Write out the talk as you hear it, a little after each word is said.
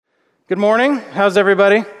Good morning. How's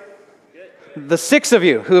everybody? Good. The six of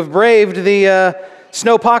you who have braved the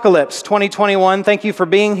Snowpocalypse 2021, thank you for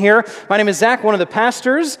being here. My name is Zach, one of the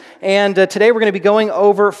pastors, and today we're going to be going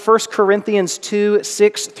over 1 Corinthians 2,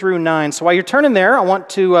 6 through 9. So while you're turning there, I want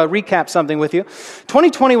to recap something with you.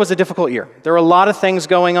 2020 was a difficult year. There were a lot of things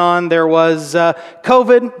going on. There was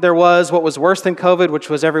COVID. There was what was worse than COVID, which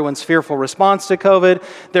was everyone's fearful response to COVID.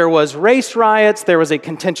 There was race riots. There was a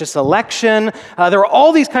contentious election. There were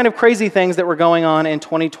all these kind of crazy things that were going on in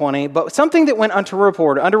 2020. But something that went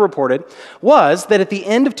underreported was that at the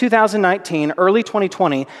end of 2019, early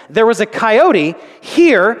 2020, there was a coyote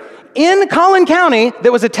here in Collin County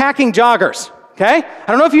that was attacking joggers. Okay? I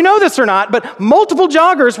don't know if you know this or not, but multiple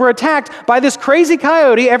joggers were attacked by this crazy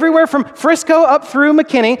coyote everywhere from Frisco up through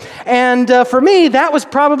McKinney. And for me, that was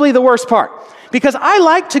probably the worst part. Because I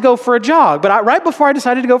like to go for a jog, but right before I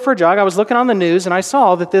decided to go for a jog, I was looking on the news and I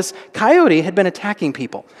saw that this coyote had been attacking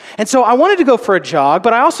people. And so I wanted to go for a jog,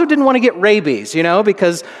 but I also didn't want to get rabies,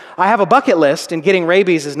 because I have a bucket list and getting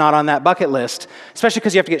rabies is not on that bucket list, especially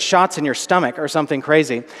because you have to get shots in your stomach or something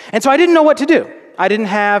crazy. And so I didn't know what to do. I didn't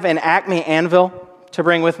have an Acme anvil to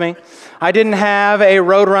bring with me. I didn't have a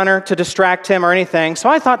Roadrunner to distract him or anything. So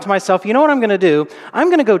I thought to myself, you know what I'm going to do? I'm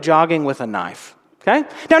going to go jogging with a knife. Okay?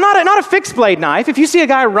 Now, not a fixed blade knife. If you see a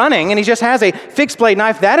guy running and he just has a fixed blade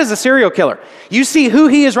knife, that is a serial killer. You see who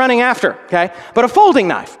he is running after, okay? But a folding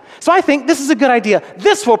knife. So I think this is a good idea.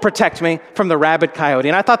 This will protect me from the rabid coyote.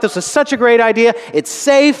 And I thought this was such a great idea. It's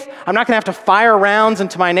safe. I'm not going to have to fire rounds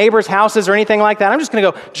into my neighbors' houses or anything like that. I'm just going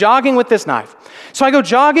to go jogging with this knife. So I go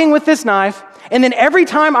jogging with this knife, and then every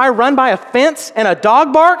time I run by a fence and a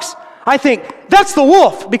dog barks, I think, that's the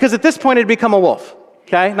wolf, because at this point it had become a wolf,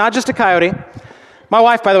 okay? Not just a coyote. My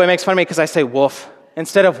wife, by the way, makes fun of me because I say wolf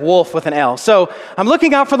instead of wolf with an L. So I'm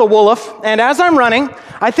looking out for the wolf, and as I'm running,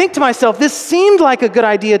 I think to myself, this seemed like a good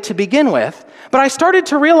idea to begin with, but I started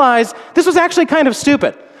to realize this was actually kind of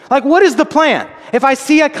stupid. Like, what is the plan? If I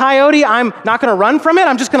see a coyote, I'm not going to run from it.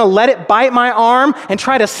 I'm just going to let it bite my arm and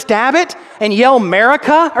try to stab it and yell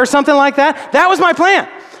 "America" or something like that. That was my plan.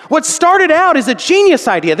 What started out as a genius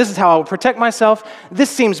idea, this is how I will protect myself, this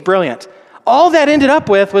seems brilliant. All that ended up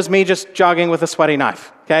with was me just jogging with a sweaty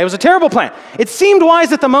knife. Okay, it was a terrible plan. It seemed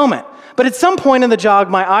wise at the moment, but at some point in the jog,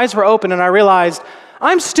 my eyes were open and I realized,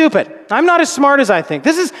 I'm stupid. I'm not as smart as I think.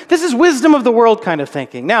 This is wisdom of the world kind of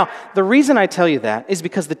thinking. Now, the reason I tell you that is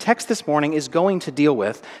because the text this morning is going to deal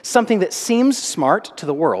with something that seems smart to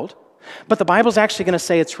the world, but the Bible's actually going to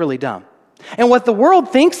say it's really dumb. And what the world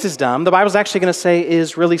thinks is dumb, the Bible's actually going to say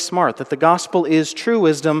is really smart, that the gospel is true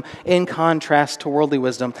wisdom in contrast to worldly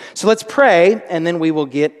wisdom. So let's pray, and then we will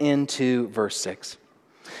get into verse 6.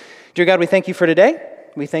 Dear God, we thank you for today.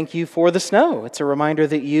 We thank you for the snow. It's a reminder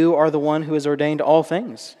that you are the one who has ordained all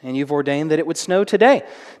things, and you've ordained that it would snow today,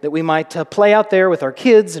 that we might play out there with our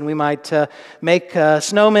kids, and we might make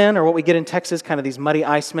snowmen, or what we get in Texas, kind of these muddy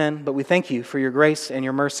ice men. But we thank you for your grace and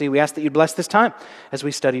your mercy. We ask that you'd bless this time as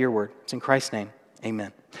we study your word. It's in Christ's name.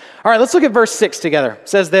 Amen. All right, let's look at verse 6 together. It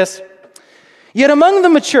says this, "Yet among the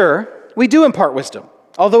mature we do impart wisdom,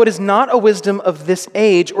 although it is not a wisdom of this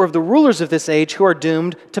age or of the rulers of this age who are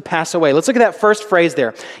doomed to pass away." Let's look at that first phrase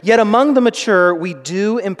there. Yet among the mature, we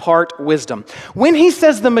do impart wisdom. When he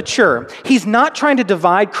says the mature, he's not trying to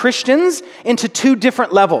divide Christians into two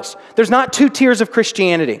different levels. There's not two tiers of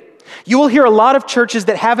Christianity. You will hear a lot of churches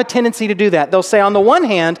that have a tendency to do that. They'll say on the one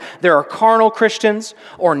hand, there are carnal Christians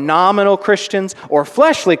or nominal Christians or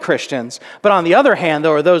fleshly Christians, but on the other hand,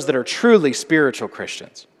 there are those that are truly spiritual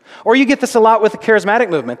Christians. Or you get this a lot with the charismatic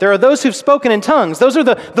movement. There are those who've spoken in tongues. Those are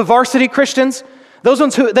the varsity Christians. Those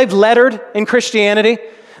ones who they've lettered in Christianity.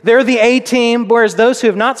 They're the A team, whereas those who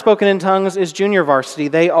have not spoken in tongues is junior varsity.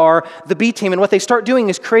 They are the B team. And what they start doing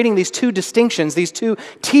is creating these two distinctions, these two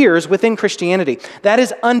tiers within Christianity. That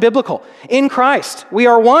is unbiblical. In Christ, we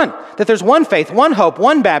are one. That there's one faith, one hope,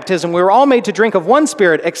 one baptism. We were all made to drink of one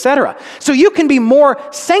Spirit, etc. So you can be more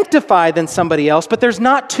sanctified than somebody else, but there's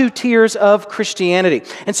not two tiers of Christianity.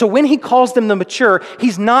 And so when he calls them the mature,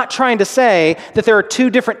 he's not trying to say that there are two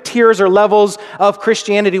different tiers or levels of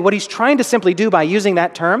Christianity. What he's trying to simply do by using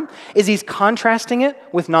that term is he's contrasting it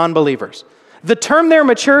with non-believers. The term there,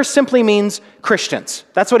 mature, simply means Christians.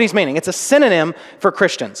 That's what he's meaning. It's a synonym for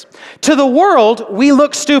Christians. To the world, we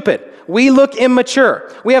look stupid. We look immature.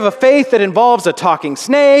 We have a faith that involves a talking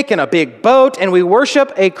snake and a big boat, and we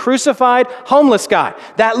worship a crucified homeless guy.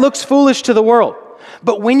 That looks foolish to the world.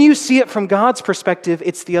 But when you see it from God's perspective,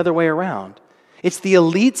 it's the other way around. It's the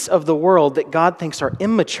elites of the world that God thinks are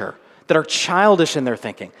immature that are childish in their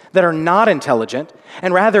thinking, that are not intelligent,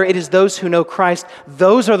 and rather it is those who know Christ.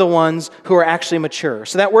 Those are the ones who are actually mature.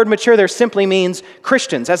 So that word mature there simply means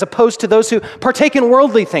Christians, as opposed to those who partake in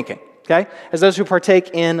worldly thinking, okay? As those who partake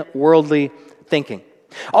in worldly thinking.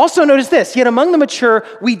 Also notice this, yet among the mature,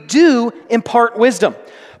 we do impart wisdom.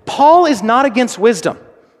 Paul is not against wisdom.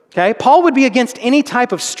 Okay? Paul would be against any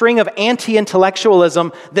type of string of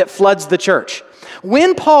anti-intellectualism that floods the church.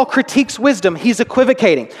 When Paul critiques wisdom, he's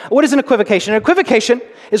equivocating. What is an equivocation? An equivocation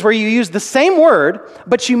is where you use the same word,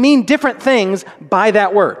 but you mean different things by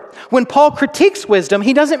that word. When Paul critiques wisdom,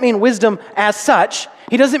 he doesn't mean wisdom as such.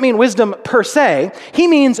 He doesn't mean wisdom per se. He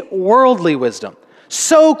means worldly wisdom,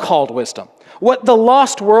 so-called wisdom, what the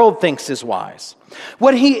lost world thinks is wise.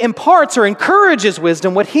 What he imparts or encourages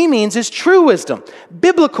wisdom, what he means is true wisdom,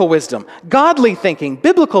 biblical wisdom, godly thinking,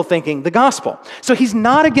 biblical thinking, the gospel. So he's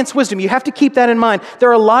not against wisdom. You have to keep that in mind. There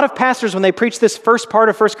are a lot of pastors, when they preach this first part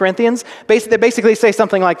of 1 Corinthians, they basically say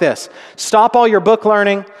something like this: stop all your book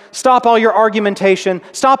learning, stop all your argumentation,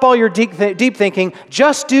 stop all your deep thinking,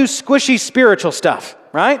 just do squishy spiritual stuff,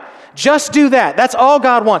 right? Just do that. That's all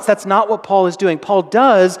God wants. That's not what Paul is doing. Paul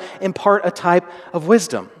does impart a type of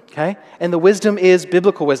wisdom. Okay? And the wisdom is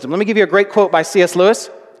biblical wisdom. Let me give you a great quote by C.S. Lewis.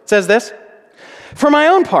 It says this: "For my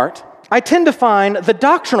own part, I tend to find the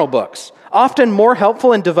doctrinal books often more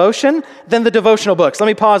helpful in devotion than the devotional books." Let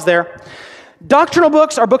me pause there. Doctrinal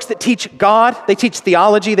books are books that teach God, they teach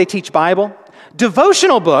theology, they teach Bible.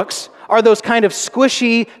 Devotional books are those kind of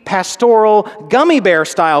squishy, pastoral, gummy bear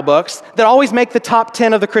style books that always make the top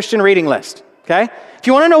 10 of the Christian reading list. Okay? If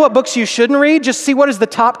you want to know what books you shouldn't read, just see what is the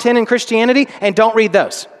top 10 in Christianity and don't read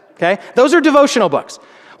those. Okay? Those are devotional books.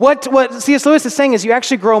 What C.S. Lewis is saying is you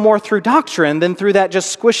actually grow more through doctrine than through that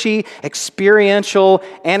just squishy, experiential,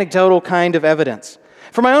 anecdotal kind of evidence.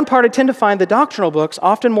 For my own part, I tend to find the doctrinal books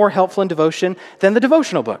often more helpful in devotion than the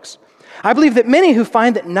devotional books. I believe that many who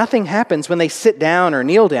find that nothing happens when they sit down or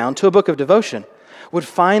kneel down to a book of devotion would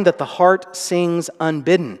find that the heart sings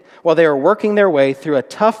unbidden while they are working their way through a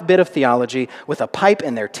tough bit of theology with a pipe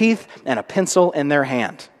in their teeth and a pencil in their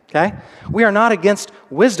hand. Okay? We are not against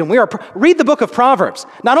wisdom. Read the book of Proverbs.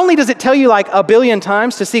 Not only does it tell you like a billion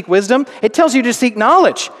times to seek wisdom, it tells you to seek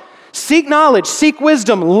knowledge. Seek knowledge, seek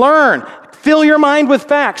wisdom, learn, fill your mind with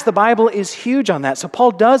facts. The Bible is huge on that. So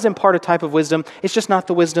Paul does impart a type of wisdom. It's just not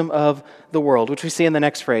the wisdom of the world, which we see in the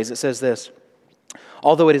next phrase. It says this: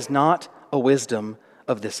 although it is not a wisdom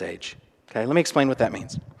of this age. Okay, let me explain what that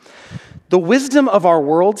means. The wisdom of our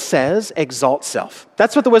world says exalt self.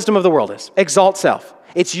 That's what the wisdom of the world is. Exalt self.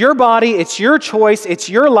 It's your body, it's your choice, it's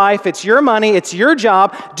your life, it's your money, it's your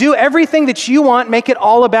job. Do everything that you want, make it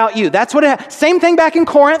all about you. That's what same thing back in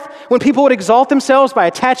Corinth when people would exalt themselves by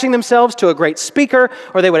attaching themselves to a great speaker,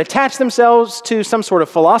 or they would attach themselves to some sort of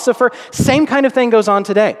philosopher. Same kind of thing goes on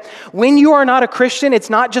today. When you are not a Christian, it's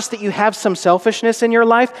not just that you have some selfishness in your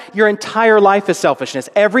life. Your entire life is selfishness.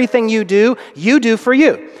 Everything you do for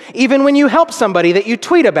you. Even when you help somebody that you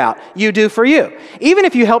tweet about, you do for you. Even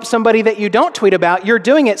if you help somebody that you don't tweet about, you're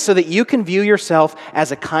doing it so that you can view yourself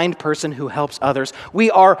as a kind person who helps others. We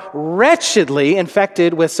are wretchedly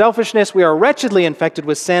infected with selfishness. We are wretchedly infected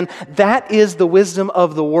with sin. That is the wisdom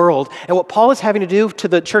of the world. And what Paul is having to do to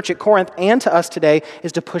the church at Corinth and to us today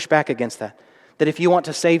is to push back against that. That if you want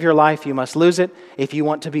to save your life, you must lose it. If you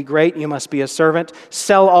want to be great, you must be a servant.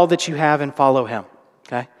 Sell all that you have and follow him.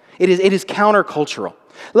 Okay? It is countercultural.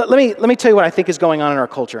 Let me tell you what I think is going on in our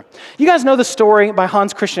culture. You guys know the story by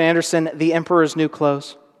Hans Christian Andersen, The Emperor's New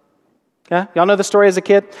Clothes? Yeah? Y'all know the story as a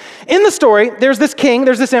kid? In the story, there's this king,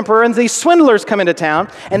 there's this emperor, and these swindlers come into town,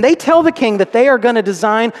 and they tell the king that they are going to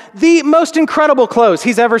design the most incredible clothes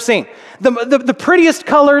he's ever seen. The prettiest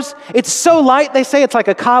colors. It's so light, they say it's like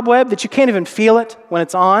a cobweb that you can't even feel it when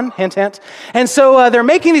it's on, hint, hint. And so they're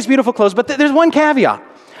making these beautiful clothes, but there's one caveat.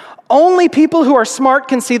 Only people who are smart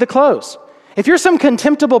can see the clothes. If you're some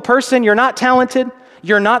contemptible person, you're not talented,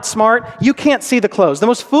 you're not smart, you can't see the clothes. The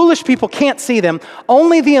most foolish people can't see them.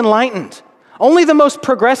 Only the enlightened, only the most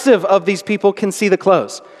progressive of these people can see the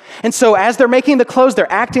clothes. And so as they're making the clothes,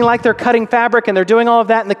 they're acting like they're cutting fabric and they're doing all of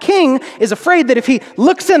that. And the king is afraid that if he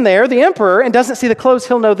looks in there, the emperor, and doesn't see the clothes,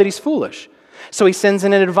 he'll know that he's foolish. So he sends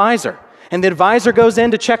in an advisor. And the advisor goes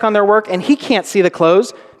in to check on their work, and he can't see the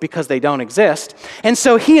clothes because they don't exist. And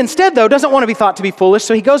so he instead, though, doesn't want to be thought to be foolish,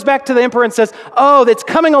 so he goes back to the emperor and says, oh, it's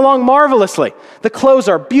coming along marvelously. The clothes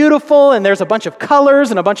are beautiful, and there's a bunch of colors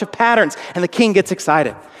and a bunch of patterns, and the king gets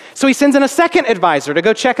excited. So he sends in a second advisor to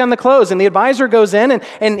go check on the clothes, and the advisor goes in,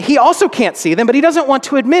 and he also can't see them, but he doesn't want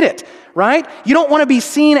to admit it, right? You don't want to be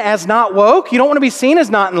seen as not woke. You don't want to be seen as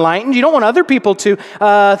not enlightened. You don't want other people to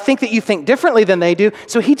think that you think differently than they do.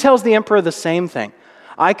 So he tells the emperor the same thing.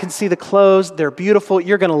 I can see the clothes. They're beautiful.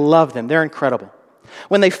 You're going to love them. They're incredible.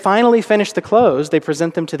 When they finally finish the clothes, they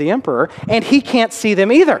present them to the emperor, and he can't see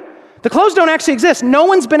them either. The clothes don't actually exist. No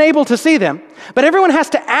one's been able to see them, but everyone has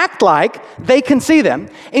to act like they can see them,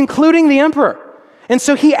 including the emperor. And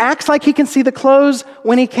so he acts like he can see the clothes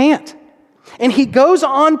when he can't. And he goes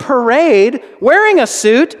on parade wearing a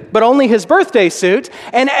suit, but only his birthday suit,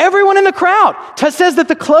 and everyone in the crowd says that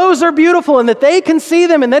the clothes are beautiful and that they can see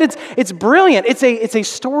them and that it's brilliant. It's a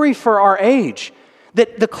story for our age,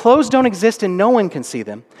 that the clothes don't exist and no one can see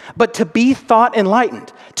them. But to be thought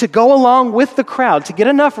enlightened, to go along with the crowd, to get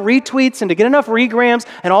enough retweets and to get enough regrams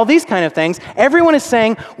and all these kind of things, everyone is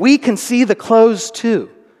saying, we can see the clothes too.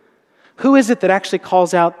 Who is it that actually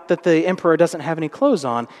calls out that the emperor doesn't have any clothes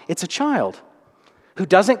on? It's a child who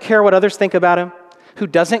doesn't care what others think about him, who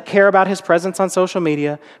doesn't care about his presence on social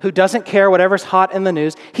media, who doesn't care whatever's hot in the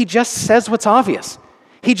news. He just says what's obvious.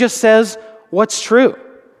 He just says what's true.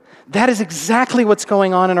 That is exactly what's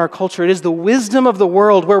going on in our culture. It is the wisdom of the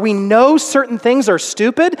world where we know certain things are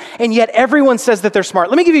stupid, and yet everyone says that they're smart.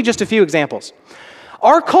 Let me give you just a few examples.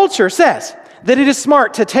 Our culture says that it is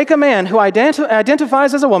smart to take a man who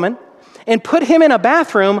identifies as a woman and put him in a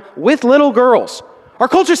bathroom with little girls. Our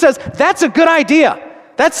culture says that's a good idea.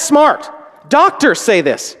 That's smart. Doctors say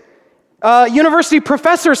this. University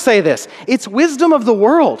professors say this. It's wisdom of the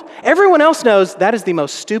world. Everyone else knows that is the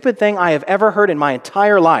most stupid thing I have ever heard in my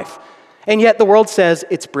entire life. And yet the world says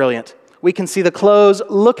it's brilliant. We can see the clothes.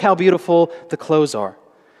 Look how beautiful the clothes are.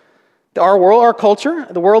 Our world, our culture,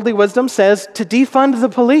 the worldly wisdom says to defund the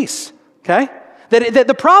police. Okay? That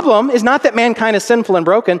the problem is not that mankind is sinful and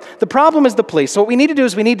broken. The problem is the police. So what we need to do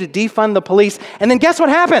is we need to defund the police. And then guess what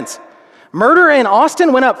happens? Murder in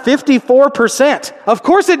Austin went up 54%. Of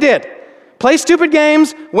course it did. Play stupid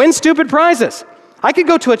games, win stupid prizes. I could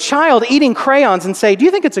go to a child eating crayons and say, do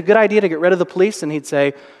you think it's a good idea to get rid of the police? And he'd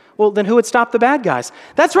say, well, then who would stop the bad guys?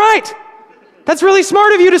 That's right. That's really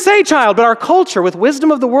smart of you to say, child. But our culture, with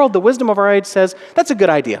wisdom of the world, the wisdom of our age says, that's a good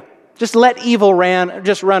idea. Just let evil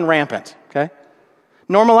run rampant, okay?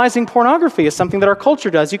 Normalizing pornography is something that our culture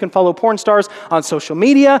does. You can follow porn stars on social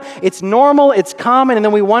media. It's normal, it's common, and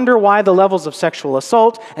then we wonder why the levels of sexual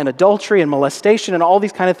assault and adultery and molestation and all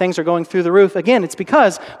these kind of things are going through the roof. Again, it's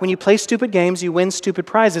because when you play stupid games, you win stupid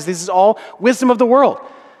prizes. This is all wisdom of the world.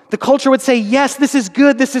 The culture would say, yes, this is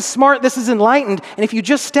good, this is smart, this is enlightened. And if you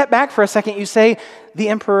just step back for a second, you say, the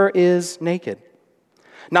emperor is naked.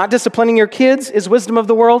 Not disciplining your kids is wisdom of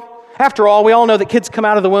the world. After all, we all know that kids come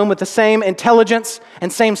out of the womb with the same intelligence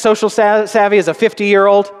and same social savvy as a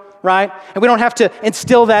 50-year-old, right? And we don't have to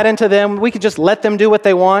instill that into them. We can just let them do what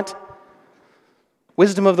they want.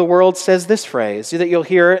 Wisdom of the world says this phrase, that you'll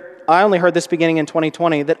hear it. I only heard this beginning in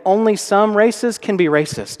 2020, that only some races can be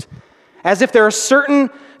racist. As if there are certain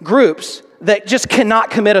groups that just cannot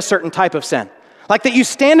commit a certain type of sin. Like that you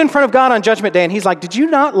stand in front of God on Judgment Day and He's like, did you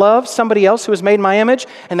not love somebody else who was made in my image?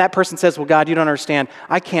 And that person says, well, God, you don't understand.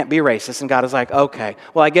 I can't be racist. And God is like, okay,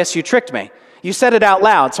 well, I guess you tricked me. You said it out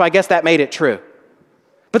loud, so I guess that made it true.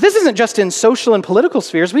 But this isn't just in social and political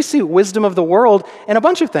spheres. We see wisdom of the world in a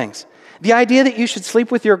bunch of things. The idea that you should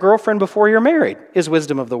sleep with your girlfriend before you're married is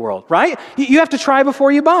wisdom of the world, right? You have to try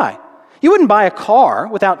before you buy. You wouldn't buy a car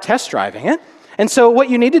without test driving it. And so what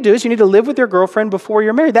you need to do is you need to live with your girlfriend before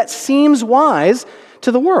you're married. That seems wise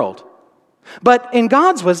to the world. But in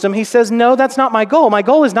God's wisdom, He says, no, that's not my goal. My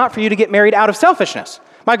goal is not for you to get married out of selfishness.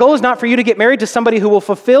 My goal is not for you to get married to somebody who will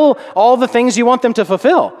fulfill all the things you want them to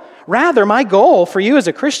fulfill. Rather, my goal for you as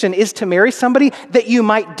a Christian is to marry somebody that you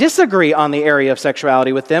might disagree on the area of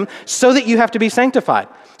sexuality with them, so that you have to be sanctified,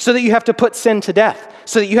 so that you have to put sin to death,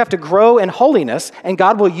 so that you have to grow in holiness, and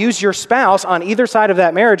God will use your spouse on either side of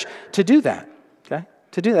that marriage to do that.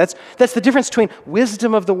 To do that. That's the difference between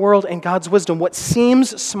wisdom of the world and God's wisdom. What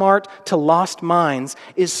seems smart to lost minds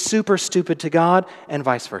is super stupid to God, and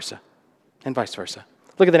vice versa. And vice versa.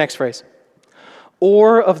 Look at the next phrase.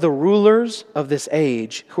 Or of the rulers of this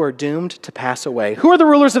age who are doomed to pass away. Who are the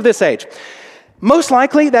rulers of this age? Most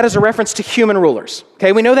likely, that is a reference to human rulers.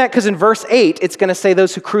 Okay, we know that because in verse 8, it's going to say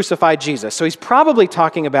those who crucified Jesus. So he's probably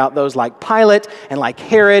talking about those like Pilate and like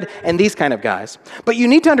Herod and these kind of guys. But you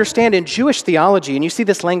need to understand in Jewish theology, and you see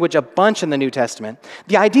this language a bunch in the New Testament,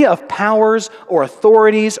 the idea of powers or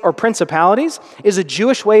authorities or principalities is a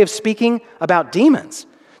Jewish way of speaking about demons.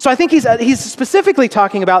 So I think he's specifically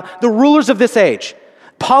talking about the rulers of this age,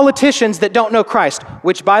 politicians that don't know Christ,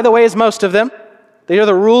 which by the way is most of them. They are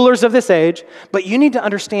the rulers of this age, but you need to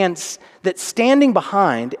understand that standing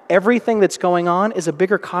behind everything that's going on is a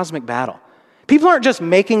bigger cosmic battle. People aren't just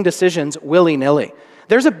making decisions willy-nilly.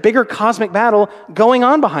 There's a bigger cosmic battle going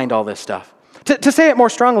on behind all this stuff. To say it more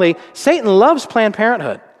strongly, Satan loves Planned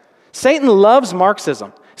Parenthood. Satan loves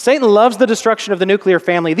Marxism. Satan loves the destruction of the nuclear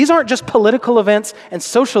family. These aren't just political events and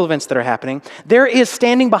social events that are happening. There is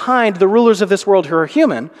standing behind the rulers of this world who are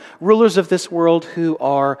human, rulers of this world who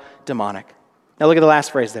are demonic. Now look at the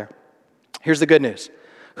last phrase there. Here's the good news.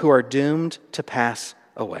 Who are doomed to pass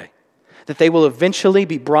away. That they will eventually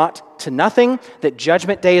be brought to nothing, that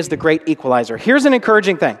judgment day is the great equalizer. Here's an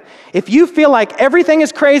encouraging thing. If you feel like everything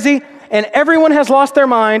is crazy and everyone has lost their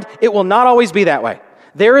mind, it will not always be that way.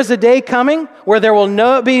 There is a day coming where there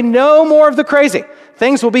will be no more of the crazy.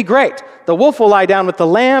 Things will be great. The wolf will lie down with the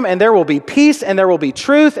lamb, and there will be peace, and there will be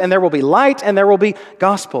truth, and there will be light, and there will be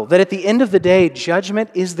gospel. That at the end of the day, judgment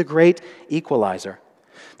is the great equalizer.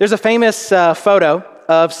 There's a famous photo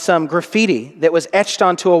of some graffiti that was etched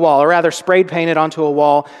onto a wall, or rather sprayed painted onto a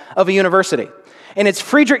wall of a university. And it's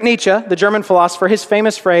Friedrich Nietzsche, the German philosopher, his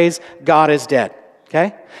famous phrase, God is dead.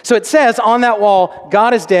 Okay? So it says on that wall,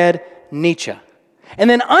 God is dead, Nietzsche. And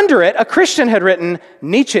then under it, a Christian had written,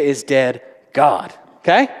 Nietzsche is dead, God.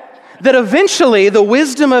 Okay? That eventually, the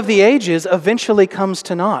wisdom of the ages eventually comes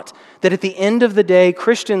to naught. That at the end of the day,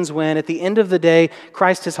 Christians win. At the end of the day,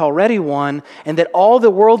 Christ has already won. And that all the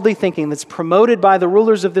worldly thinking that's promoted by the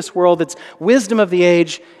rulers of this world, that's wisdom of the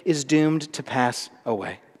age, is doomed to pass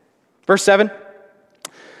away. Verse 7,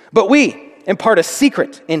 but we impart a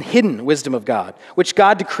secret and hidden wisdom of God, which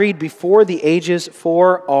God decreed before the ages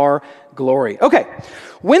for our glory. Okay,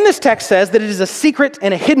 when this text says that it is a secret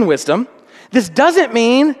and a hidden wisdom, this doesn't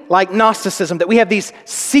mean like Gnosticism, that we have these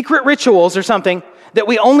secret rituals or something that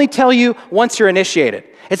we only tell you once you're initiated.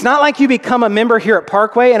 It's not like you become a member here at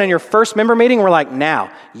Parkway and in your first member meeting, we're like,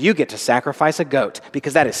 now you get to sacrifice a goat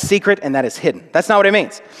because that is secret and that is hidden. That's not what it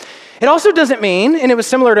means. It also doesn't mean, and it was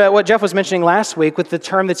similar to what Jeff was mentioning last week with the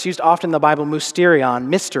term that's used often in the Bible, mysterion,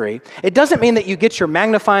 mystery. It doesn't mean that you get your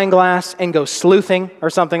magnifying glass and go sleuthing or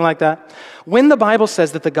something like that. When the Bible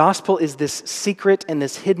says that the gospel is this secret and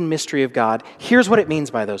this hidden mystery of God, here's what it means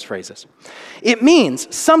by those phrases. It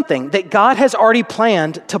means something that God has already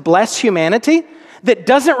planned to bless humanity that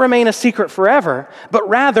doesn't remain a secret forever, but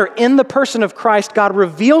rather in the person of Christ, God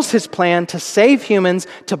reveals his plan to save humans,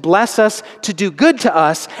 to bless us, to do good to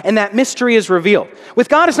us, and that mystery is revealed. With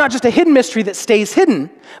God, it's not just a hidden mystery that stays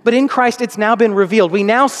hidden, but in Christ, it's now been revealed. We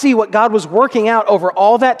now see what God was working out over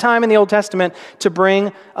all that time in the Old Testament to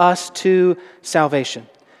bring us to salvation.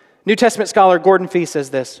 New Testament scholar Gordon Fee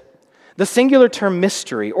says this, the singular term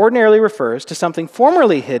mystery ordinarily refers to something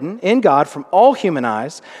formerly hidden in God from all human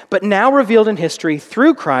eyes, but now revealed in history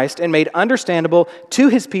through Christ and made understandable to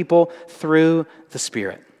his people through the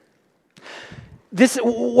Spirit. This,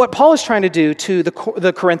 what Paul is trying to do to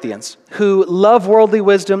the Corinthians, who love worldly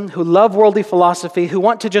wisdom, who love worldly philosophy, who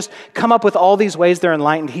want to just come up with all these ways they're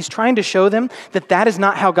enlightened, he's trying to show them that that is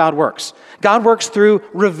not how God works. God works through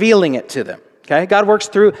revealing it to them. Okay? God works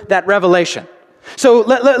through that revelation. So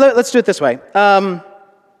let's do it this way.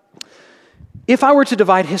 If I were to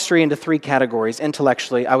divide history into three categories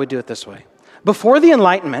intellectually, I would do it this way. Before the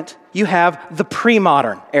Enlightenment, you have the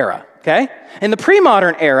pre-modern era, okay? In the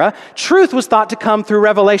pre-modern era, truth was thought to come through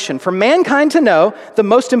revelation. For mankind to know the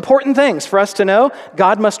most important things for us to know,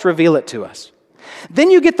 God must reveal it to us.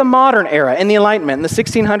 Then you get the modern era in the Enlightenment in the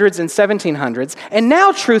 1600s and 1700s, and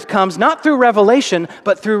now truth comes not through revelation,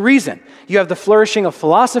 but through reason. You have the flourishing of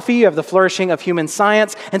philosophy, you have the flourishing of human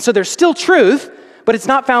science, and so there's still truth, but it's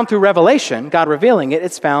not found through revelation, God revealing it,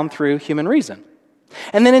 it's found through human reason.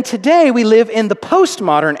 And then in today, we live in the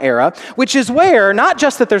postmodern era, which is where, not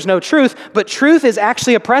just that there's no truth, but truth is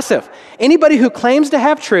actually oppressive. Anybody who claims to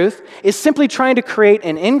have truth is simply trying to create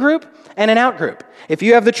an in-group and an out-group. If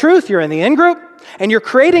you have the truth, you're in the in-group, and you're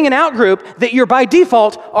creating an out-group that you're by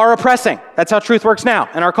default are oppressing. That's how truth works now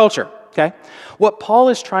in our culture, okay? What Paul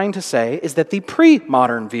is trying to say is that the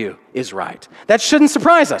pre-modern view is right. That shouldn't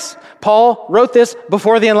surprise us. Paul wrote this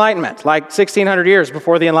before the Enlightenment, like 1600 years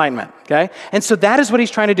before the Enlightenment, okay? And so that is what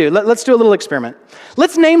he's trying to do. Let's do a little experiment.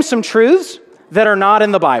 Let's name some truths that are not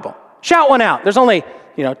in the Bible. Shout one out. There's only,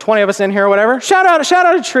 20 of us in here or whatever. Shout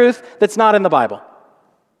out a truth that's not in the Bible.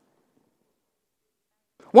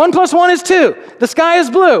 1 + 1 is 2. The sky is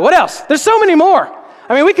blue. What else? There's so many more.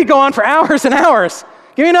 I mean, we could go on for hours and hours.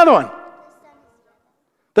 Give me another one.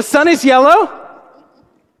 The sun is yellow.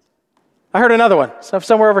 I heard another one.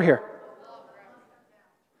 Somewhere over here.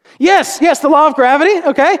 Yes, the law of gravity.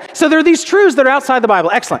 Okay. So there are these truths that are outside the Bible.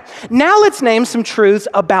 Excellent. Now let's name some truths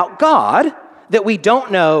about God that we don't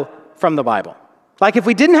know from the Bible. Like if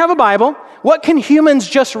we didn't have a Bible, what can humans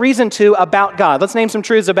just reason to about God? Let's name some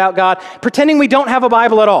truths about God, pretending we don't have a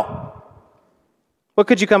Bible at all. What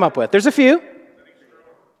could you come up with? There's a few.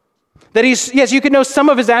 That yes, you could know some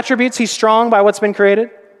of his attributes. He's strong by what's been created.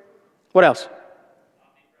 What else?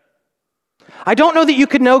 I don't know that you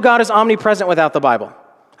could know God is omnipresent without the Bible.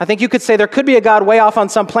 I think you could say there could be a God way off on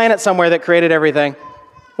some planet somewhere that created everything.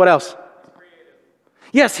 What else?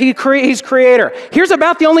 Yes, he's creator. Here's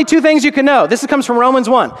about the only two things you can know. This comes from Romans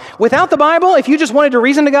 1. Without the Bible, if you just wanted to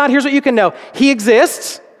reason to God, here's what you can know. He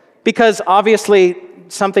exists, because obviously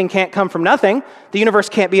something can't come from nothing. The universe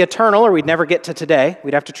can't be eternal, or we'd never get to today.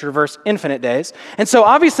 We'd have to traverse infinite days. And so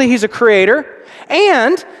obviously he's a creator,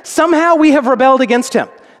 and somehow we have rebelled against him.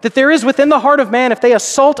 That there is within the heart of man, if they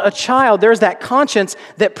assault a child, there's that conscience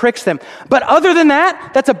that pricks them. But other than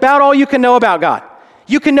that, that's about all you can know about God.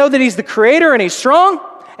 You can know that he's the creator and he's strong,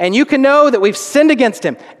 and you can know that we've sinned against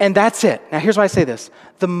him, and that's it. Now here's why I say this.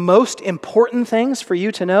 The most important things for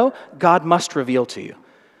you to know, God must reveal to you.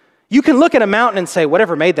 You can look at a mountain and say,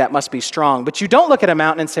 whatever made that must be strong, but you don't look at a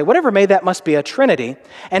mountain and say, whatever made that must be a Trinity,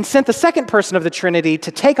 and sent the second person of the Trinity to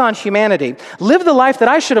take on humanity, live the life that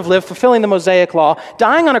I should have lived, fulfilling the Mosaic law,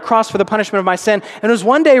 dying on a cross for the punishment of my sin, and was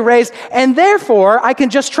one day raised, and therefore I can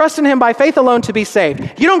just trust in him by faith alone to be saved.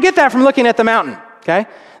 You don't get that from looking at the mountain, okay?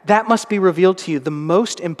 That must be revealed to you. The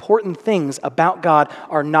most important things about God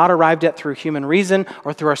are not arrived at through human reason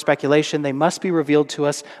or through our speculation. They must be revealed to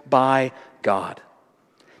us by God.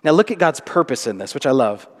 Now look at God's purpose in this, which I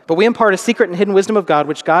love. But we impart a secret and hidden wisdom of God,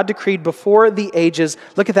 which God decreed before the ages.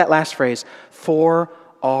 Look at that last phrase, for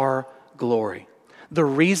our glory. The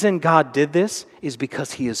reason God did this is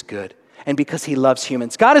because he is good and because he loves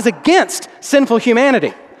humans. God is against sinful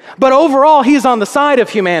humanity. But overall, he's on the side of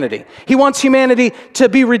humanity. He wants humanity to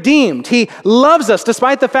be redeemed. He loves us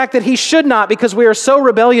despite the fact that he should not, because we are so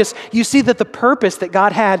rebellious. You see that the purpose that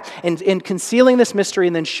God had in concealing this mystery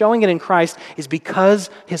and then showing it in Christ is because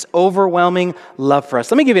his overwhelming love for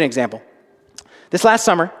us. Let me give you an example. This last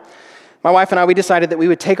summer, my wife and I, we decided that we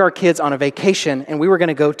would take our kids on a vacation and we were going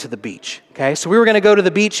to go to the beach, okay? So we were going to go to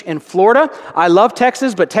the beach in Florida. I love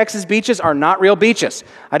Texas, but Texas beaches are not real beaches.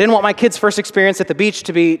 I didn't want my kids' first experience at the beach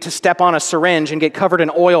to step on a syringe and get covered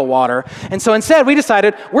in oil water. And so instead, we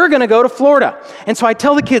decided we're going to go to Florida. And so I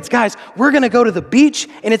tell the kids, guys, we're going to go to the beach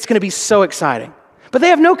and it's going to be so exciting. But they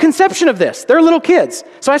have no conception of this. They're little kids.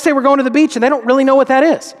 So I say we're going to the beach and they don't really know what that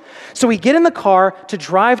is. So we get in the car to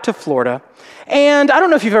drive to Florida. And I don't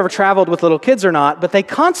know if you've ever traveled with little kids or not, but they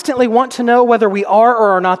constantly want to know whether we are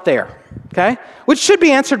or are not there, okay? Which should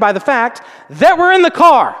be answered by the fact that we're in the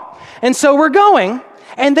car. And so we're going,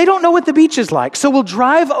 and they don't know what the beach is like. So we'll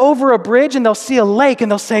drive over a bridge, and they'll see a lake, and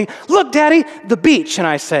they'll say, look, Daddy, the beach. And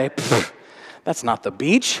I say, that's not the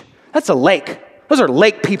beach. That's a lake. Those are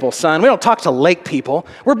lake people, son. We don't talk to lake people.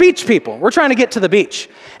 We're beach people. We're trying to get to the beach.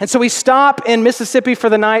 And so we stop in Mississippi for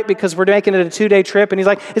the night because we're making it a 2-day trip. And he's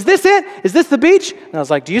like, is this it? Is this the beach? And I was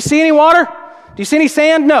like, do you see any water? Do you see any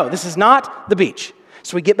sand? No, this is not the beach.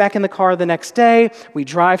 So we get back in the car the next day. We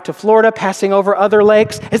drive to Florida, passing over other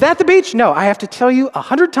lakes. Is that the beach? No, I have to tell you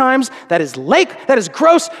 100 times, that is lake. That is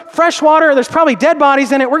gross, fresh water. There's probably dead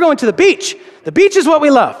bodies in it. We're going to the beach. The beach is what we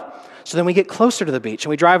love. So then we get closer to the beach and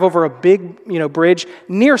we drive over a big, bridge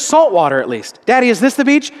near salt water at least. Daddy, is this the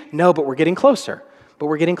beach? No, but we're getting closer.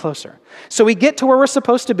 So we get to where we're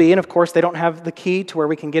supposed to be, and of course they don't have the key to where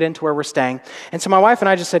we can get into where we're staying. And so my wife and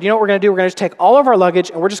I just said, you know what we're going to do? We're going to just take all of our luggage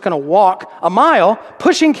and we're just going to walk a mile,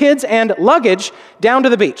 pushing kids and luggage down to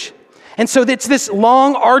the beach. And so it's this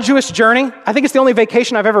long, arduous journey. I think it's the only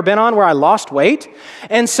vacation I've ever been on where I lost weight.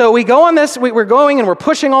 And so we go on this, we're going and we're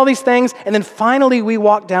pushing all these things, and then finally we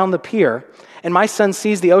walk down the pier, and my son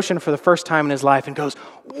sees the ocean for the first time in his life and goes,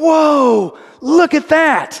 whoa, look at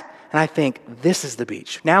that. And I think, this is the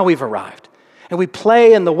beach. Now we've arrived. And we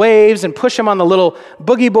play in the waves and push him on the little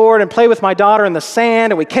boogie board and play with my daughter in the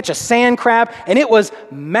sand, and we catch a sand crab, and it was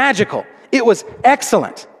magical. It was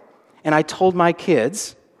excellent. And I told my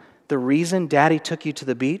kids, the reason Daddy took you to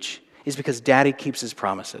the beach is because Daddy keeps his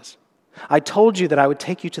promises. I told you that I would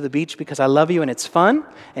take you to the beach because I love you and it's fun,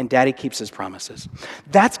 and Daddy keeps his promises.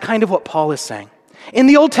 That's kind of what Paul is saying. In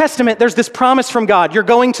the Old Testament, there's this promise from God, you're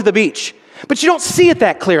going to the beach, but you don't see it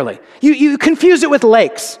that clearly. You confuse it with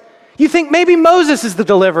lakes. You think maybe Moses is the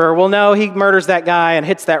deliverer. Well, no, he murders that guy and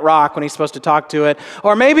hits that rock when he's supposed to talk to it.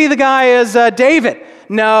 Or maybe the guy is David.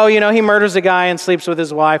 No, he murders a guy and sleeps with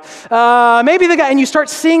his wife. Maybe the guy, and you start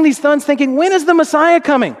seeing these things thinking, when is the Messiah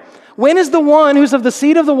coming? When is the one who's of the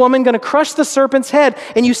seed of the woman going to crush the serpent's head?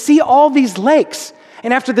 And you see all these lakes.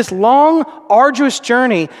 And after this long, arduous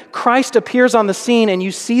journey, Christ appears on the scene and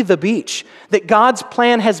you see the beach. That God's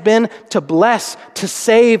plan has been to bless, to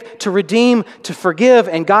save, to redeem, to forgive.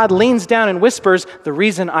 And God leans down and whispers, the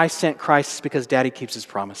reason I sent Christ is because Daddy keeps his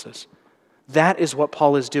promises. That is what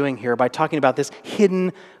Paul is doing here by talking about this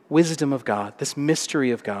hidden wisdom of God, this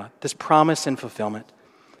mystery of God, this promise and fulfillment.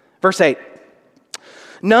 Verse 8,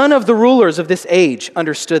 none of the rulers of this age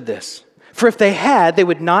understood this. For if they had, they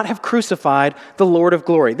would not have crucified the Lord of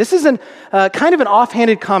glory. This is kind of an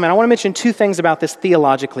offhanded comment. I want to mention two things about this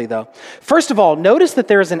theologically, though. First of all, notice that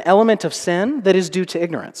there is an element of sin that is due to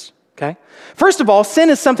ignorance. Okay? First of all, sin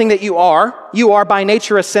is something that you are. You are by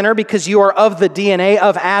nature a sinner because you are of the DNA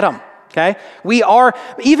of Adam. Okay? We are,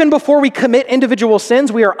 even before we commit individual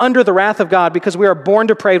sins, we are under the wrath of God because we are born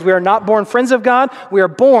depraved. We are not born friends of God. We are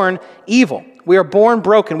born evil. We are born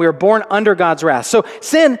broken. We are born under God's wrath. So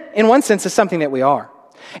sin, in one sense, is something that we are.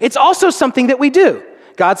 It's also something that we do.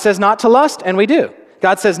 God says not to lust, and we do.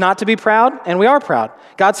 God says not to be proud, and we are proud.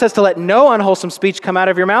 God says to let no unwholesome speech come out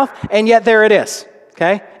of your mouth, and yet there it is.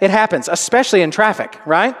 Okay? It happens, especially in traffic,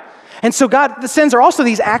 right? And so the sins are also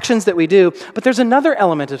these actions that we do, but there's another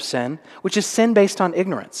element of sin, which is sin based on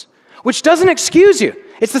ignorance, which doesn't excuse you.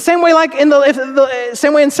 It's the same way like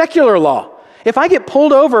same way in secular law. If I get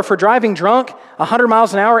pulled over for driving drunk 100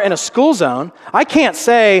 miles an hour in a school zone, I can't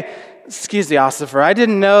say, excuse the officer, I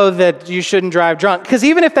didn't know that you shouldn't drive drunk. Because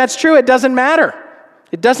even if that's true, it doesn't matter.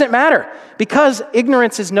 It doesn't matter. Because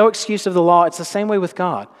ignorance is no excuse of the law. It's the same way with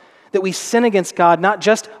God. That we sin against God, not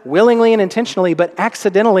just willingly and intentionally, but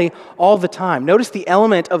accidentally all the time. Notice the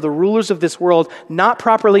element of the rulers of this world not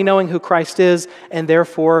properly knowing who Christ is and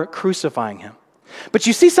therefore crucifying him. But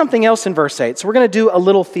you see something else in verse 8, so we're going to do a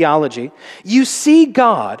little theology. You see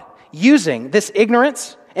God using this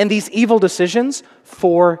ignorance and these evil decisions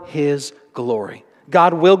for his glory.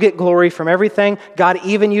 God will get glory from everything. God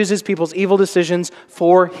even uses people's evil decisions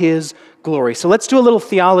for his glory. So let's do a little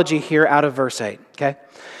theology here out of verse 8, okay?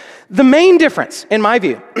 The main difference, in my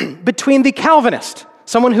view, between the Calvinist,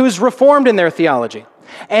 someone who is reformed in their theology,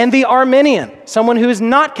 and the Arminian, someone who is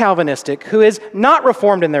not Calvinistic, who is not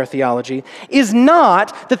reformed in their theology, is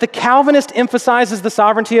not that the Calvinist emphasizes the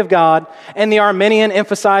sovereignty of God and the Arminian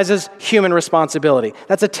emphasizes human responsibility.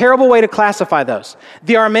 That's a terrible way to classify those.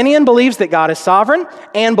 The Arminian believes that God is sovereign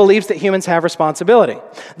and believes that humans have responsibility.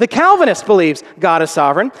 The Calvinist believes God is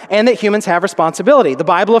sovereign and that humans have responsibility. The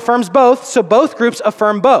Bible affirms both, so both groups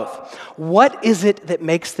affirm both. What is it that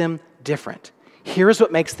makes them different? Here's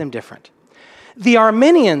what makes them different. The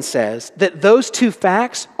Arminian says that those two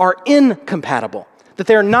facts are incompatible, that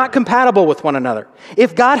they're not compatible with one another.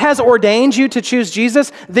 If God has ordained you to choose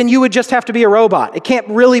Jesus, then you would just have to be a robot. It can't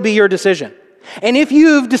really be your decision. And if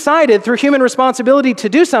you've decided through human responsibility to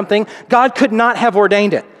do something, God could not have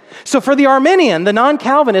ordained it. So for the Arminian, the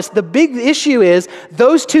non-Calvinist, the big issue is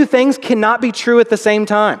those two things cannot be true at the same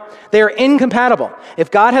time. They are incompatible.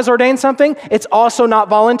 If God has ordained something, it's also not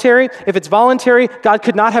voluntary. If it's voluntary, God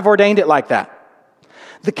could not have ordained it like that.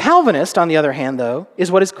 The Calvinist, on the other hand, though,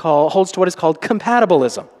 holds to what is called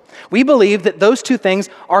compatibilism. We believe that those two things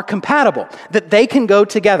are compatible, that they can go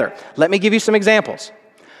together. Let me give you some examples.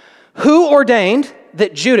 Who ordained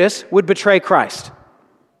that Judas would betray Christ?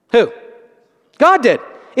 Who? God did.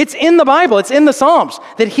 It's in the Bible. It's in the Psalms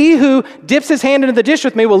that he who dips his hand into the dish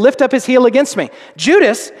with me will lift up his heel against me.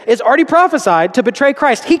 Judas is already prophesied to betray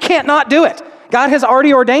Christ. He can't not do it. God has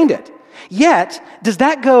already ordained it. Yet, does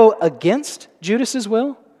that go against Judas's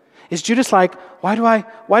will? Is Judas like, why do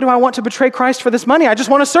I want to betray Christ for this money? I just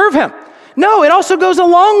want to serve him. No, it also goes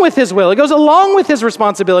along with his will. It goes along with his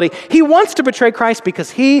responsibility. He wants to betray Christ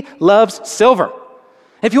because he loves silver.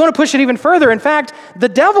 If you want to push it even further, in fact, the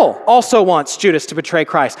devil also wants Judas to betray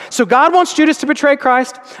Christ. So God wants Judas to betray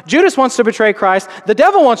Christ. Judas wants to betray Christ. The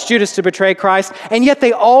devil wants Judas to betray Christ. And yet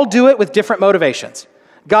they all do it with different motivations.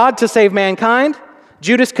 God to save mankind.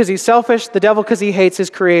 Judas because he's selfish, the devil because he hates his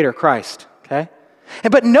creator, Christ, okay?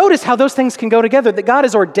 But notice how those things can go together, that God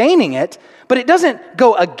is ordaining it, but it doesn't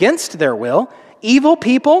go against their will. Evil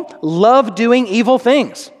people love doing evil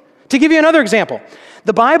things. To give you another example,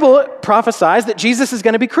 the Bible prophesies that Jesus is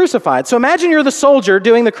going to be crucified. So imagine you're the soldier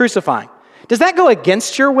doing the crucifying. Does that go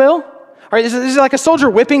against your will? Or is it like a soldier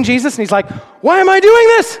whipping Jesus and he's like, why am I doing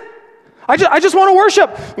this? I just want to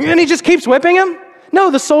worship. And he just keeps whipping him? No,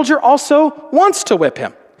 the soldier also wants to whip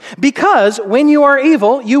him. Because when you are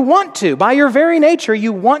evil, you want to. By your very nature,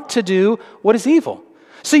 you want to do what is evil.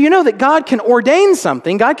 So you know that God can ordain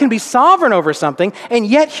something, God can be sovereign over something, and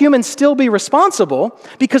yet humans still be responsible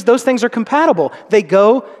because those things are compatible. They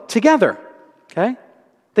go together, okay?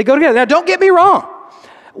 They go together. Now, don't get me wrong.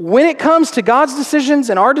 When it comes to God's decisions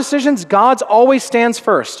and our decisions, God always stands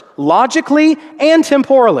first, logically and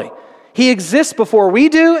temporally. He exists before we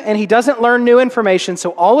do, and he doesn't learn new information,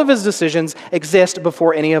 so all of his decisions exist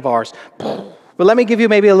before any of ours. But let me give you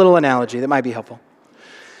maybe a little analogy that might be helpful.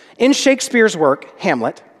 In Shakespeare's work,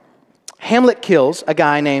 Hamlet, Hamlet kills a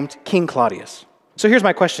guy named King Claudius. So here's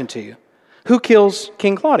my question to you. Who kills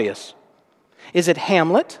King Claudius? Is it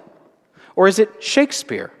Hamlet or is it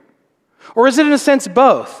Shakespeare? Or is it in a sense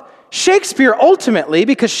both? Shakespeare ultimately,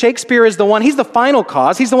 because Shakespeare is the one, he's the final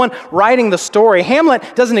cause, he's the one writing the story. Hamlet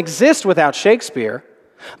doesn't exist without Shakespeare.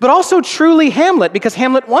 But also truly Hamlet, because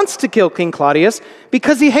Hamlet wants to kill King Claudius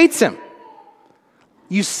because he hates him.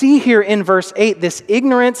 You see here in verse 8 this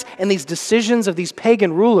ignorance and these decisions of these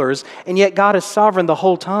pagan rulers, and yet God is sovereign the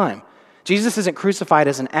whole time. Jesus isn't crucified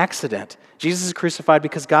as an accident. Jesus is crucified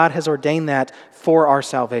because God has ordained that for our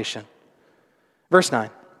salvation. Verse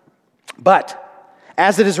 9. But,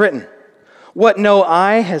 as it is written, what no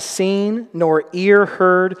eye has seen, nor ear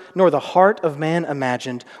heard, nor the heart of man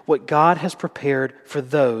imagined, what God has prepared for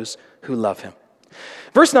those who love him.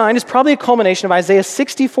 Verse 9 is probably a culmination of Isaiah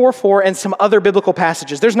 64:4 and some other biblical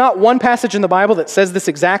passages. There's not one passage in the Bible that says this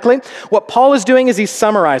exactly. What Paul is doing is he's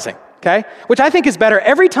summarizing, okay? Which I think is better.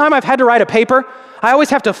 Every time I've had to write a paper, I always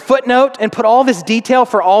have to footnote and put all this detail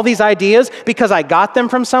for all these ideas because I got them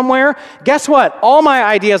from somewhere. Guess what? All my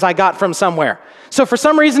ideas I got from somewhere. So for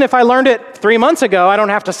some reason, if I learned it 3 months ago, I don't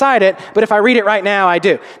have to cite it, but if I read it right now, I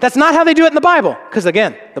do. That's not how they do it in the Bible, because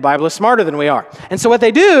again, the Bible is smarter than we are. And so what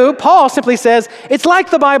they do, Paul simply says, it's like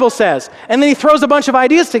the Bible says. And then he throws a bunch of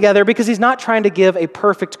ideas together because he's not trying to give a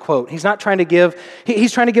perfect quote. He's trying to give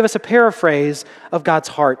us a paraphrase of God's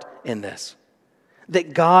heart in this.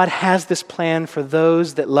 That God has this plan for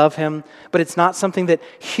those that love him, but it's not something that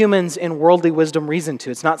humans in worldly wisdom reason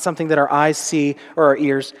to. It's not something that our eyes see or our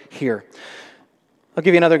ears hear. I'll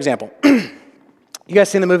give you another example. You guys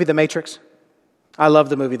seen the movie The Matrix? I love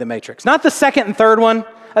the movie The Matrix. Not the second and third one.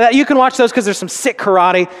 You can watch those because there's some sick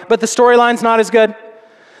karate, but the storyline's not as good.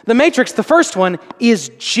 The Matrix, the first one, is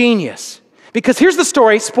genius. Because here's the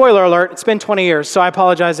story. Spoiler alert. It's been 20 years, so I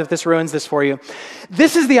apologize if this ruins this for you.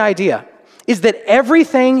 This is the idea, is that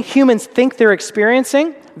everything humans think they're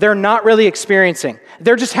experiencing, they're not really experiencing.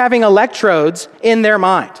 They're just having electrodes in their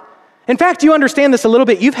mind. In fact, you understand this a little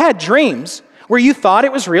bit. You've had dreams where you thought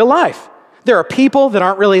it was real life. There are people that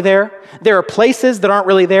aren't really there. There are places that aren't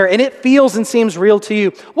really there, and it feels and seems real to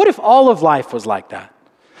you. What if all of life was like that?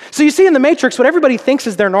 So you see in the Matrix, what everybody thinks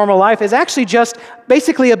is their normal life is actually just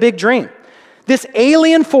basically a big dream. This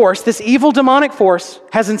alien force, this evil demonic force,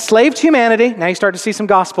 has enslaved humanity. Now you start to see some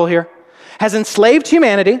gospel here. Has enslaved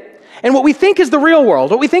humanity. And what we think is the real world,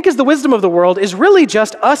 what we think is the wisdom of the world, is really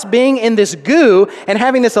just us being in this goo and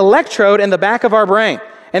having this electrode in the back of our brain.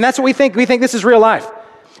 And that's what we think. We think this is real life.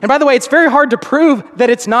 And by the way, it's very hard to prove that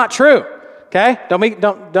it's not true. Okay? Don't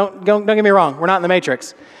get me wrong. We're not in the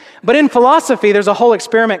Matrix. But in philosophy, there's a whole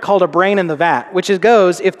experiment called a brain in the vat, which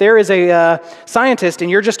goes, if there is a scientist and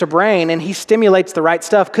you're just a brain and he stimulates the right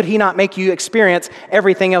stuff, could he not make you experience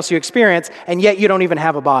everything else you experience, and yet you don't even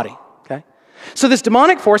have a body? Okay? So this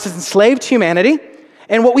demonic force has enslaved humanity,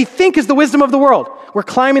 and what we think is the wisdom of the world, we're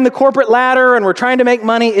climbing the corporate ladder and we're trying to make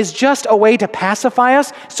money, is just a way to pacify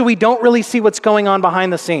us so we don't really see what's going on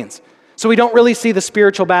behind the scenes. So we don't really see the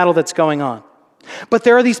spiritual battle that's going on. But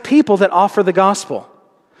there are these people that offer the gospel.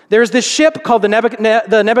 There's this ship called the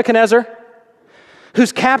Nebuchadnezzar,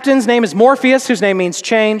 whose captain's name is Morpheus, whose name means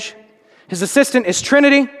change. His assistant is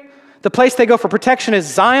Trinity. The place they go for protection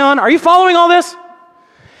is Zion. Are you following all this?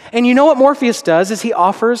 And you know what Morpheus does is he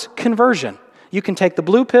offers conversion. You can take the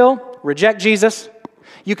blue pill, reject Jesus.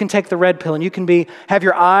 You can take the red pill and you can have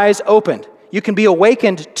your eyes opened. You can be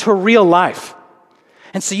awakened to real life.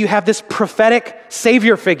 And so you have this prophetic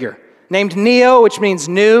savior figure named Neo, which means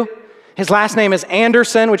new. His last name is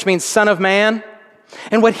Anderson, which means son of man.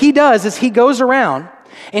 And what he does is he goes around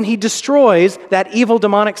and he destroys that evil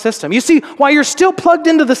demonic system. You see, while you're still plugged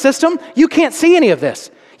into the system, you can't see any of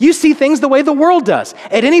this. You see things the way the world does.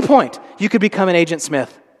 At any point, you could become an Agent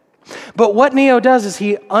Smith. But what Neo does is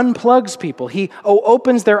he unplugs people. He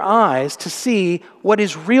opens their eyes to see what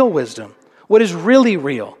is real wisdom, what is really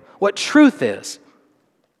real, what truth is.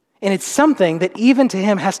 And it's something that even to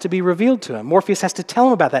him has to be revealed to him. Morpheus has to tell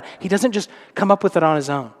him about that. He doesn't just come up with it on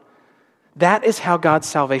his own. That is how God's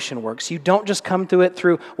salvation works. You don't just come to it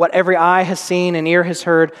through what every eye has seen and ear has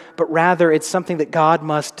heard, but rather it's something that God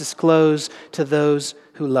must disclose to those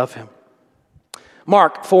who love him.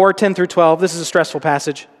 Mark 4:10-12, this is a stressful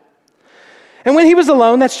passage. And when he was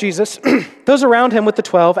alone, that's Jesus, those around him with the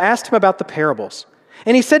 12 asked him about the parables.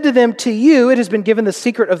 And he said to them, to you it has been given the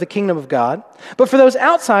secret of the kingdom of God, but for those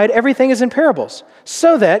outside everything is in parables,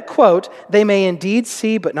 so that, quote, they may indeed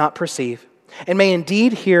see but not perceive, and may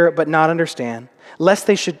indeed hear but not understand, lest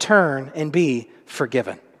they should turn and be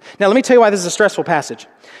forgiven. Now let me tell you why this is a stressful passage.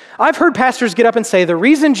 I've heard pastors get up and say the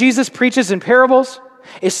reason Jesus preaches in parables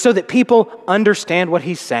is so that people understand what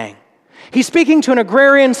he's saying. He's speaking to an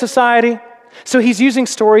agrarian society. So he's using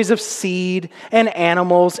stories of seed and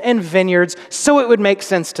animals and vineyards so it would make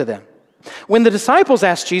sense to them. When the disciples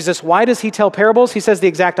asked Jesus, why does he tell parables? He says the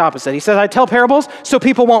exact opposite. He says, I tell parables so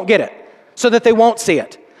people won't get it, so that they won't see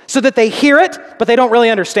it, so that they hear it, but they don't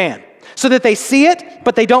really understand, so that they see it,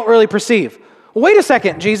 but they don't really perceive. Well, wait a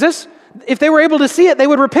second, Jesus. If they were able to see it, they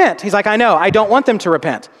would repent. He's like, I know, I don't want them to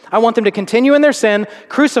repent. I want them to continue in their sin,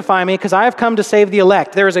 crucify me, because I have come to save the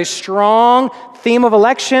elect. There is a strong theme of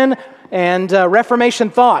election and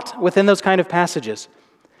Reformation thought within those kind of passages.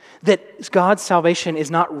 That God's salvation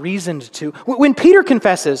is not reasoned to. When Peter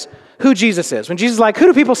confesses who Jesus is, when Jesus is like, who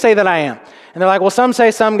do people say that I am? And they're like, well, some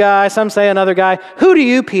say some guy, some say another guy. Who do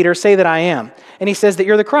you, Peter, say that I am? And he says that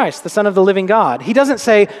you're the Christ, the Son of the living God. He doesn't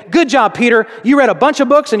say, good job, Peter, you read a bunch of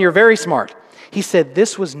books and you're very smart. He said,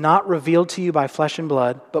 this was not revealed to you by flesh and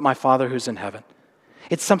blood, but my Father who's in heaven.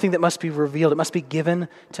 It's something that must be revealed. It must be given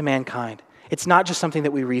to mankind. It's not just something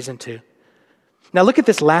that we reason to. Now look at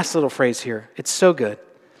this last little phrase here. It's so good.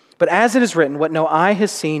 But as it is written, what no eye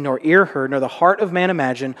has seen, nor ear heard, nor the heart of man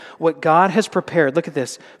imagined, what God has prepared, look at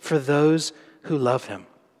this, for those who love him.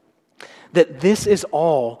 That this is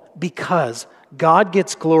all because God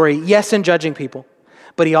gets glory, yes, in judging people,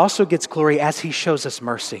 but he also gets glory as he shows us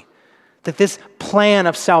mercy. That this plan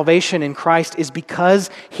of salvation in Christ is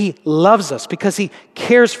because he loves us, because he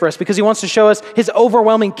cares for us, because he wants to show us his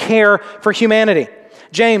overwhelming care for humanity.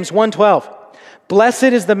 James 1:12. Blessed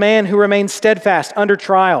is the man who remains steadfast under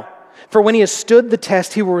trial, for when he has stood the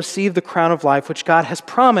test, he will receive the crown of life which God has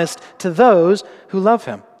promised to those who love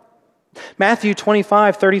him. Matthew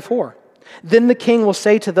 25:34. Then the king will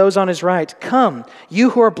say to those on his right, come, you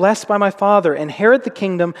who are blessed by my Father, inherit the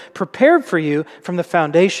kingdom prepared for you from the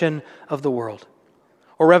foundation of the world.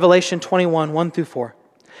 Or Revelation 21:1-4.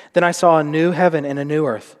 Then I saw a new heaven and a new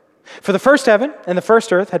earth. For the first heaven and the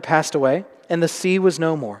first earth had passed away, and the sea was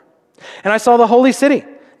no more. And I saw the holy city,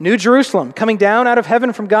 New Jerusalem, coming down out of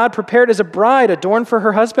heaven from God, prepared as a bride adorned for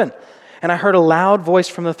her husband. And I heard a loud voice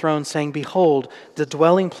from the throne saying, behold, the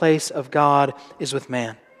dwelling place of God is with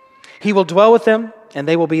man. He will dwell with them, and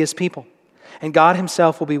they will be his people. And God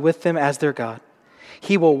himself will be with them as their God.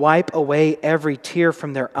 He will wipe away every tear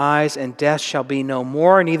from their eyes, and death shall be no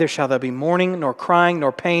more, neither shall there be mourning, nor crying,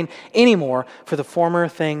 nor pain anymore, for the former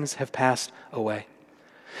things have passed away.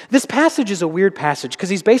 This passage is a weird passage because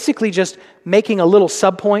he's basically just making a little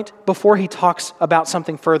subpoint before he talks about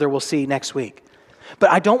something further we'll see next week. But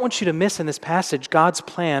I don't want you to miss in this passage God's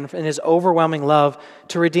plan and his overwhelming love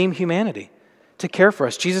to redeem humanity, to care for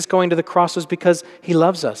us. Jesus going to the cross was because he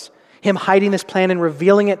loves us. Him hiding this plan and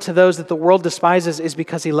revealing it to those that the world despises is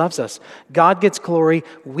because he loves us. God gets glory.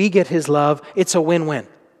 We get his love. It's a win-win.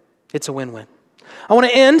 It's a win-win. I want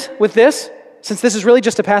to end with this, since this is really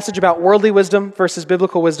just a passage about worldly wisdom versus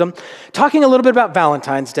biblical wisdom, talking a little bit about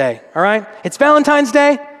Valentine's Day, all right? It's Valentine's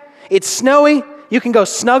Day. It's snowy. You can go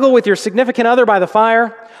snuggle with your significant other by the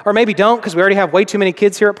fire, or maybe don't because we already have way too many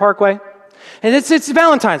kids here at Parkway. And it's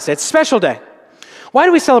Valentine's Day. It's a special day. Why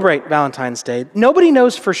do we celebrate Valentine's Day? Nobody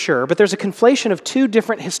knows for sure, but there's a conflation of two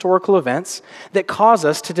different historical events that cause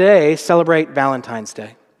us to today celebrate Valentine's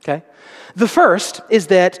Day, okay? The first is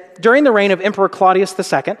that during the reign of Emperor Claudius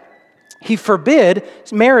II, he forbid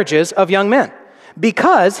marriages of young men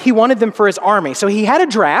because he wanted them for his army. So he had a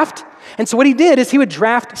draft, and so what he did is he would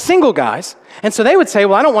draft single guys, and so they would say,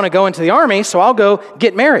 well, I don't want to go into the army, so I'll go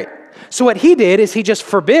get married. So what he did is he just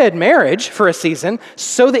forbid marriage for a season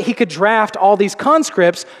so that he could draft all these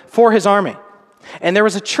conscripts for his army. And there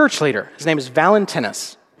was a church leader. His name is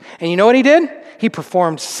Valentinus. And you know what he did? He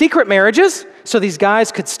performed secret marriages so these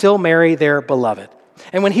guys could still marry their beloved.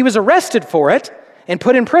 And when he was arrested for it and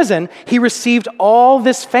put in prison, he received all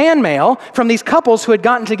this fan mail from these couples who had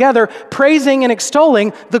gotten together praising and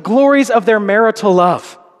extolling the glories of their marital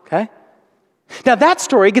love. Okay? Now that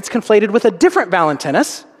story gets conflated with a different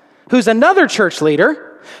Valentinus, who's another church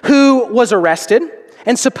leader who was arrested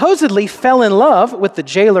and supposedly fell in love with the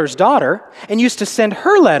jailer's daughter and used to send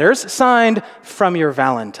her letters signed from your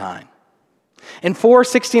Valentine. In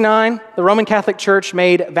 469, the Roman Catholic Church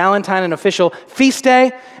made Valentine an official feast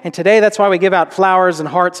day, and today that's why we give out flowers and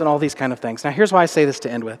hearts and all these kind of things. Now here's why I say this to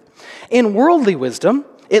end with. In worldly wisdom,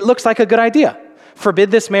 it looks like a good idea. Forbid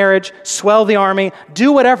this marriage, swell the army,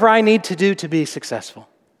 do whatever I need to do to be successful.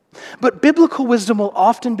 But biblical wisdom will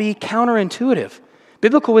often be counterintuitive.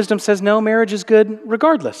 Biblical wisdom says, no, marriage is good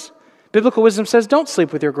regardless. Biblical wisdom says, don't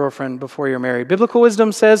sleep with your girlfriend before you're married. Biblical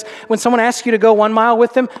wisdom says, when someone asks you to go 1 mile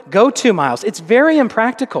with them, go 2 miles. It's very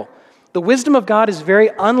impractical. The wisdom of God is very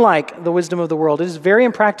unlike the wisdom of the world. It is very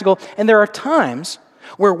impractical, and there are times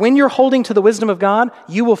where when you're holding to the wisdom of God,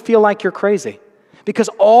 you will feel like you're crazy. because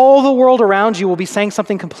all the world around you will be saying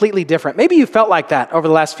something completely different. Maybe you felt like that over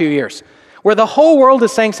the last few years, where the whole world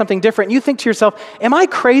is saying something different. And you think to yourself, am I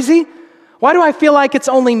crazy? Why do I feel like it's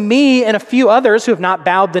only me and a few others who have not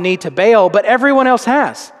bowed the knee to Baal, but everyone else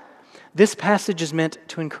has? This passage is meant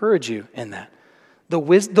to encourage you in that. The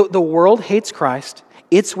world hates Christ.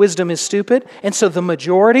 Its wisdom is stupid, and so the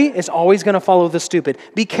majority is always going to follow the stupid.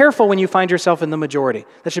 Be careful when you find yourself in the majority.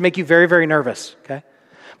 That should make you very, very nervous, okay?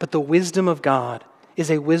 But the wisdom of God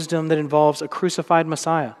is a wisdom that involves a crucified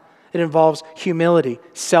Messiah. It involves humility,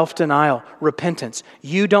 self-denial, repentance.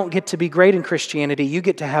 You don't get to be great in Christianity. You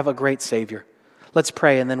get to have a great Savior. Let's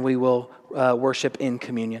pray, and then we will worship in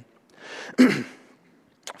communion.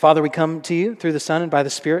 Father, we come to you through the Son and by the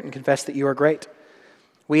Spirit and confess that you are great.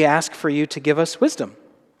 We ask for you to give us wisdom.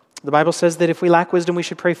 The Bible says that if we lack wisdom, we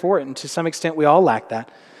should pray for it, and to some extent we all lack that.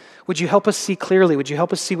 Would you help us see clearly? Would you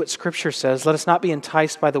help us see what Scripture says? Let us not be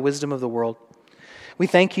enticed by the wisdom of the world. We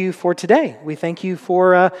thank you for today. We thank you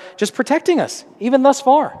for just protecting us, even thus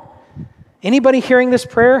far. Anybody hearing this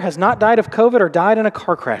prayer has not died of COVID or died in a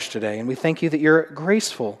car crash today, and we thank you that you're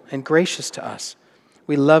graceful and gracious to us.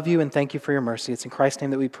 We love you and thank you for your mercy. It's in Christ's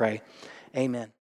name that we pray. Amen.